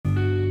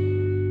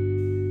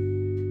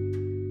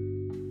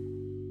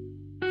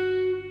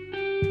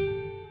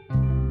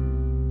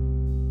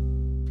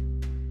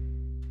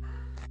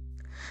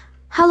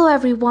Hello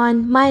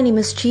everyone, my name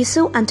is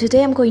Chisu and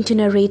today I'm going to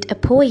narrate a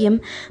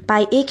poem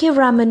by A.K.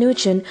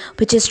 Ramanujan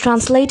which is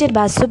translated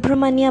by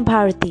Subramanya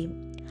Bharati.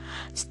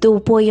 The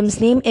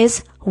poem's name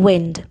is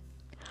Wind.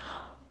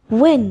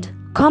 Wind,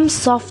 come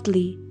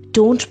softly,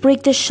 don't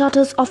break the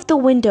shutters of the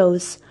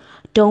windows,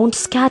 don't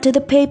scatter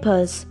the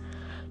papers,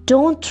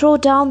 don't throw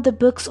down the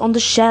books on the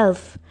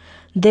shelf.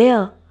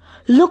 There,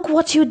 look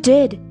what you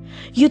did,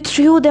 you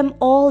threw them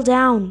all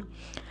down,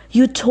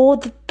 you tore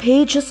the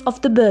pages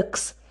of the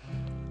books.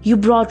 You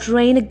brought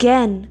rain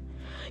again.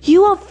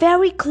 You are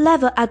very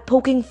clever at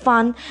poking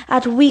fun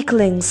at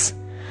weaklings.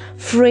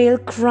 Frail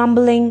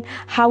crumbling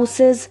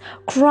houses,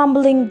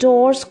 crumbling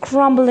doors,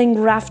 crumbling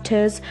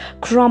rafters,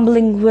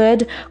 crumbling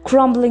wood,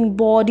 crumbling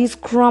bodies,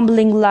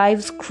 crumbling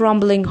lives,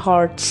 crumbling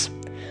hearts.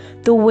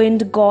 The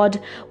wind god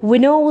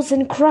winnows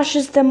and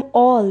crushes them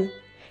all.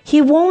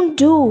 He won't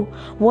do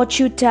what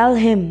you tell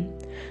him.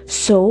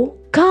 So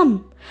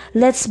come.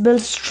 Let's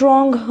build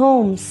strong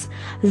homes.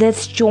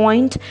 Let's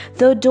joint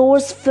the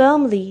doors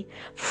firmly.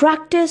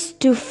 Practice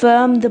to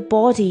firm the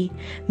body.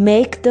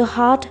 Make the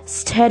heart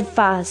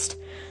steadfast.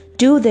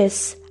 Do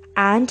this,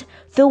 and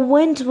the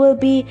wind will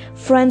be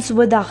friends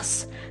with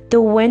us.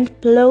 The wind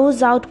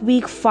blows out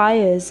weak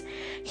fires.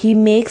 He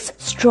makes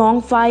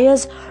strong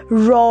fires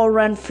roar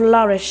and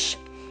flourish.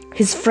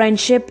 His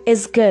friendship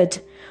is good.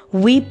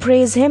 We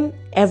praise him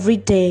every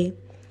day.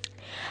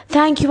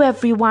 Thank you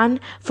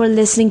everyone for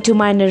listening to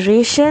my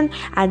narration,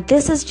 and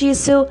this is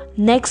Jisoo.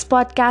 Next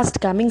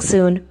podcast coming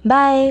soon.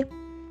 Bye.